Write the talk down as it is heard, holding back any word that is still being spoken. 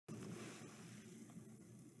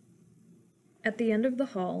At the end of the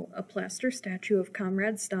hall, a plaster statue of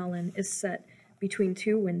Comrade Stalin is set between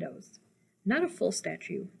two windows. Not a full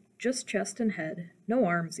statue, just chest and head, no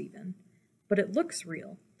arms even. But it looks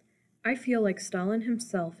real. I feel like Stalin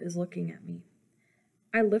himself is looking at me.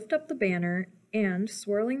 I lift up the banner and,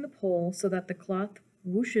 swirling the pole so that the cloth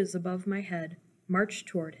whooshes above my head, march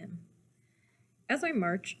toward him. As I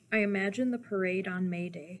march, I imagine the parade on May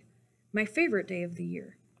Day, my favorite day of the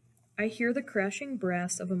year. I hear the crashing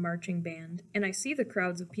brass of a marching band, and I see the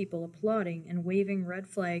crowds of people applauding and waving red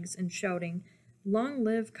flags and shouting, "Long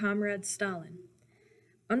live Comrade Stalin!"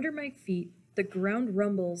 Under my feet, the ground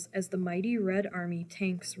rumbles as the mighty Red Army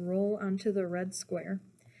tanks roll onto the red square,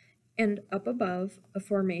 and up above, a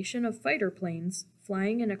formation of fighter planes,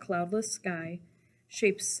 flying in a cloudless sky,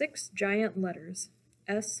 shapes 6 giant letters,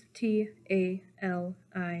 S-T-A-L-I-N.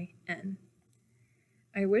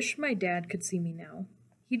 I wish my dad could see me now.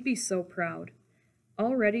 He'd be so proud.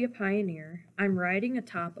 Already a pioneer, I'm riding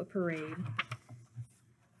atop a parade.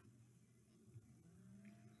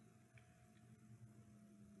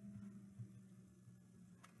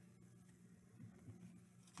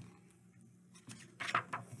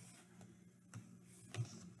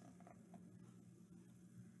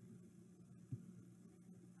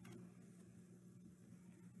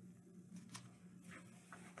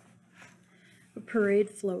 A parade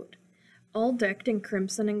float, all decked in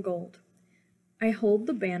crimson and gold. I hold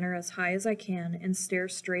the banner as high as I can and stare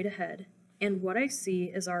straight ahead, and what I see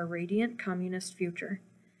is our radiant communist future.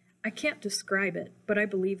 I can't describe it, but I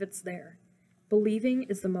believe it's there. Believing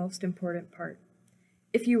is the most important part.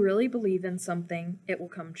 If you really believe in something, it will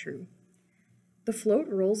come true. The float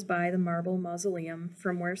rolls by the marble mausoleum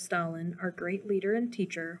from where Stalin, our great leader and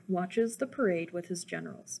teacher, watches the parade with his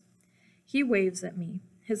generals. He waves at me,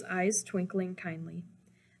 his eyes twinkling kindly.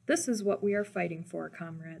 This is what we are fighting for,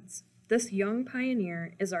 comrades. This young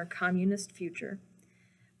pioneer is our communist future.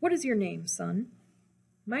 What is your name, son?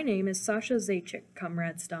 My name is Sasha Zaitchik,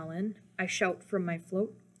 Comrade Stalin, I shout from my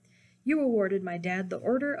float. You awarded my dad the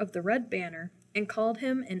Order of the Red Banner and called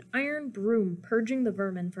him an iron broom purging the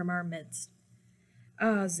vermin from our midst.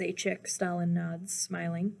 Ah, Zaitchik, Stalin nods,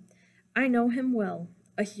 smiling. I know him well,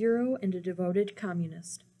 a hero and a devoted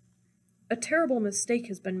communist. A terrible mistake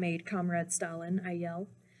has been made, Comrade Stalin, I yell.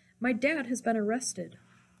 My dad has been arrested.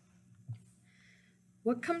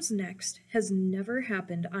 What comes next has never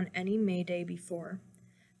happened on any May Day before.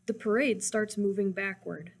 The parade starts moving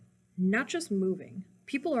backward. Not just moving.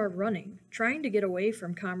 People are running, trying to get away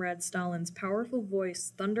from Comrade Stalin's powerful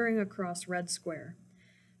voice thundering across Red Square.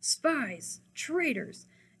 Spies! Traitors!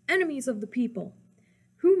 Enemies of the people!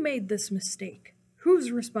 Who made this mistake?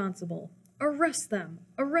 Who's responsible? Arrest them!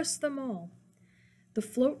 Arrest them all! The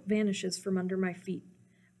float vanishes from under my feet.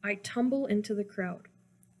 I tumble into the crowd.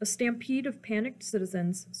 A stampede of panicked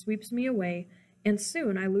citizens sweeps me away, and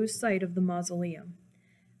soon I lose sight of the mausoleum.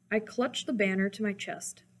 I clutch the banner to my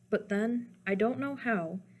chest, but then, I don't know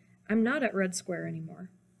how, I'm not at Red Square anymore.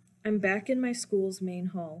 I'm back in my school's main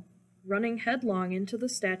hall, running headlong into the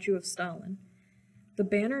statue of Stalin. The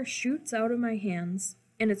banner shoots out of my hands,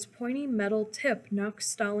 and its pointy metal tip knocks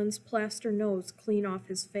Stalin's plaster nose clean off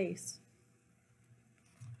his face.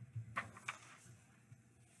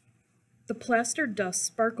 The plaster dust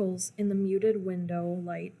sparkles in the muted window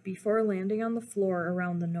light before landing on the floor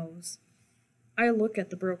around the nose. I look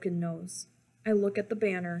at the broken nose. I look at the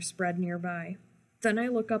banner spread nearby. Then I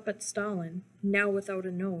look up at Stalin, now without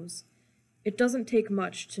a nose. It doesn't take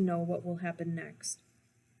much to know what will happen next.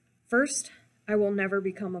 First, I will never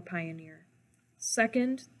become a pioneer.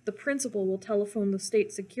 Second, the principal will telephone the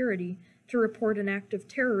state security to report an act of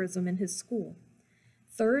terrorism in his school.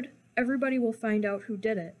 Third, everybody will find out who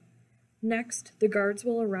did it. Next, the guards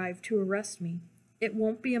will arrive to arrest me. It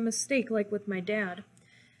won't be a mistake like with my dad.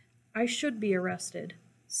 I should be arrested.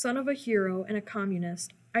 Son of a hero and a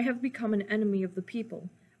communist, I have become an enemy of the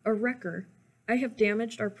people, a wrecker. I have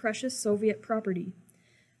damaged our precious Soviet property.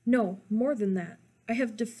 No, more than that. I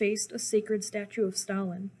have defaced a sacred statue of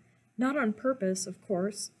Stalin. Not on purpose, of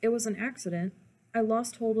course. It was an accident. I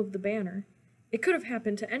lost hold of the banner. It could have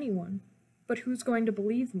happened to anyone. But who's going to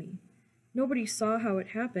believe me? Nobody saw how it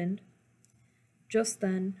happened. Just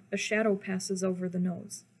then, a shadow passes over the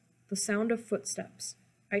nose. The sound of footsteps.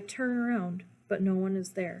 I turn around, but no one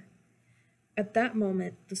is there. At that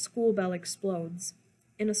moment, the school bell explodes.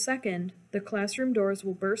 In a second, the classroom doors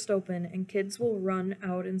will burst open and kids will run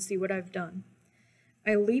out and see what I've done.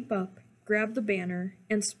 I leap up, grab the banner,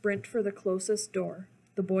 and sprint for the closest door,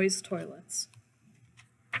 the boys' toilets.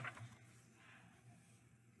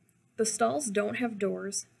 The stalls don't have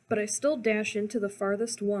doors, but I still dash into the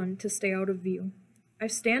farthest one to stay out of view. I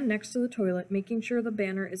stand next to the toilet, making sure the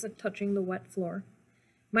banner isn't touching the wet floor.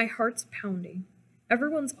 My heart's pounding.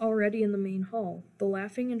 Everyone's already in the main hall, the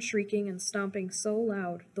laughing and shrieking and stomping so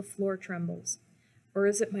loud the floor trembles. Or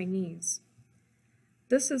is it my knees?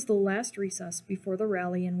 This is the last recess before the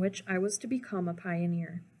rally in which I was to become a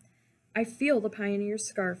pioneer. I feel the pioneer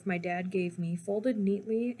scarf my dad gave me folded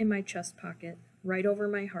neatly in my chest pocket, right over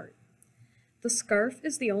my heart. The scarf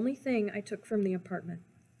is the only thing I took from the apartment.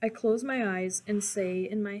 I close my eyes and say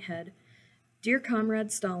in my head, "Dear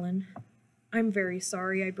Comrade Stalin, I'm very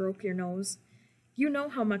sorry I broke your nose. You know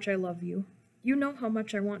how much I love you. You know how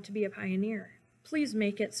much I want to be a pioneer. Please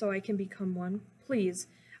make it so I can become one. Please,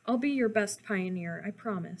 I'll be your best pioneer, I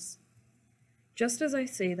promise." Just as I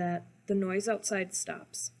say that, the noise outside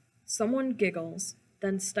stops. Someone giggles,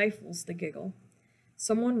 then stifles the giggle.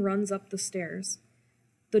 Someone runs up the stairs.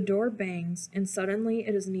 The door bangs, and suddenly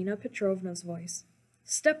it is Nina Petrovna's voice.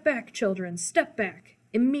 "Step back, children, step back!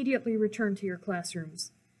 Immediately return to your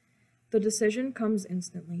classrooms." The decision comes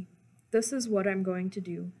instantly. This is what I'm going to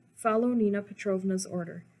do. Follow Nina Petrovna's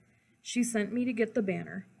order. She sent me to get the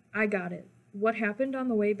banner. I got it. What happened on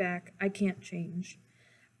the way back, I can't change.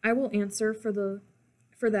 I will answer for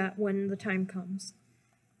that when the time comes.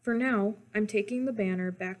 For now, I'm taking the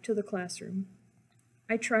banner back to the classroom.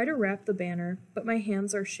 I try to wrap the banner, but my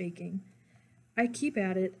hands are shaking. I keep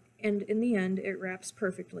at it, and in the end it wraps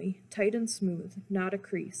perfectly, tight and smooth, not a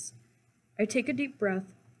crease. I take a deep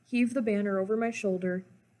breath, heave the banner over my shoulder,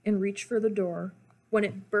 and reach for the door, when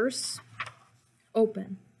it bursts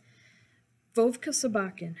open. Vovka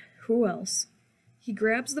Sobakin, who else? He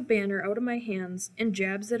grabs the banner out of my hands and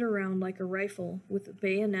jabs it around like a rifle with a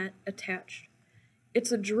bayonet attached.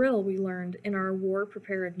 It's a drill we learned in our war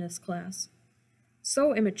preparedness class.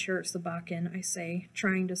 "So immature, Sobakin," I say,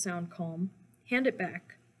 trying to sound calm. "Hand it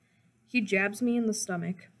back." He jabs me in the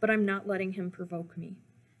stomach, but I'm not letting him provoke me.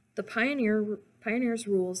 The Pioneer's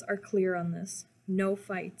rules are clear on this. No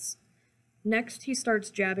fights. Next, he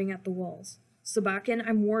starts jabbing at the walls. "Sobakin,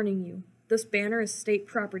 I'm warning you. This banner is state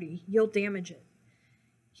property. You'll damage it."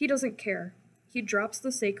 He doesn't care. He drops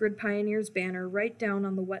the sacred Pioneer's banner right down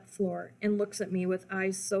on the wet floor and looks at me with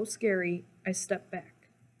eyes so scary, I step back.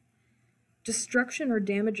 "Destruction or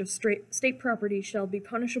damage of state property shall be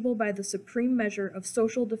punishable by the supreme measure of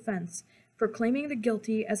social defense, proclaiming the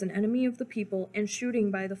guilty as an enemy of the people and shooting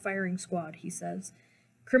by the firing squad," he says.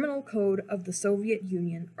 Criminal Code of the Soviet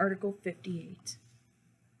Union, Article 58.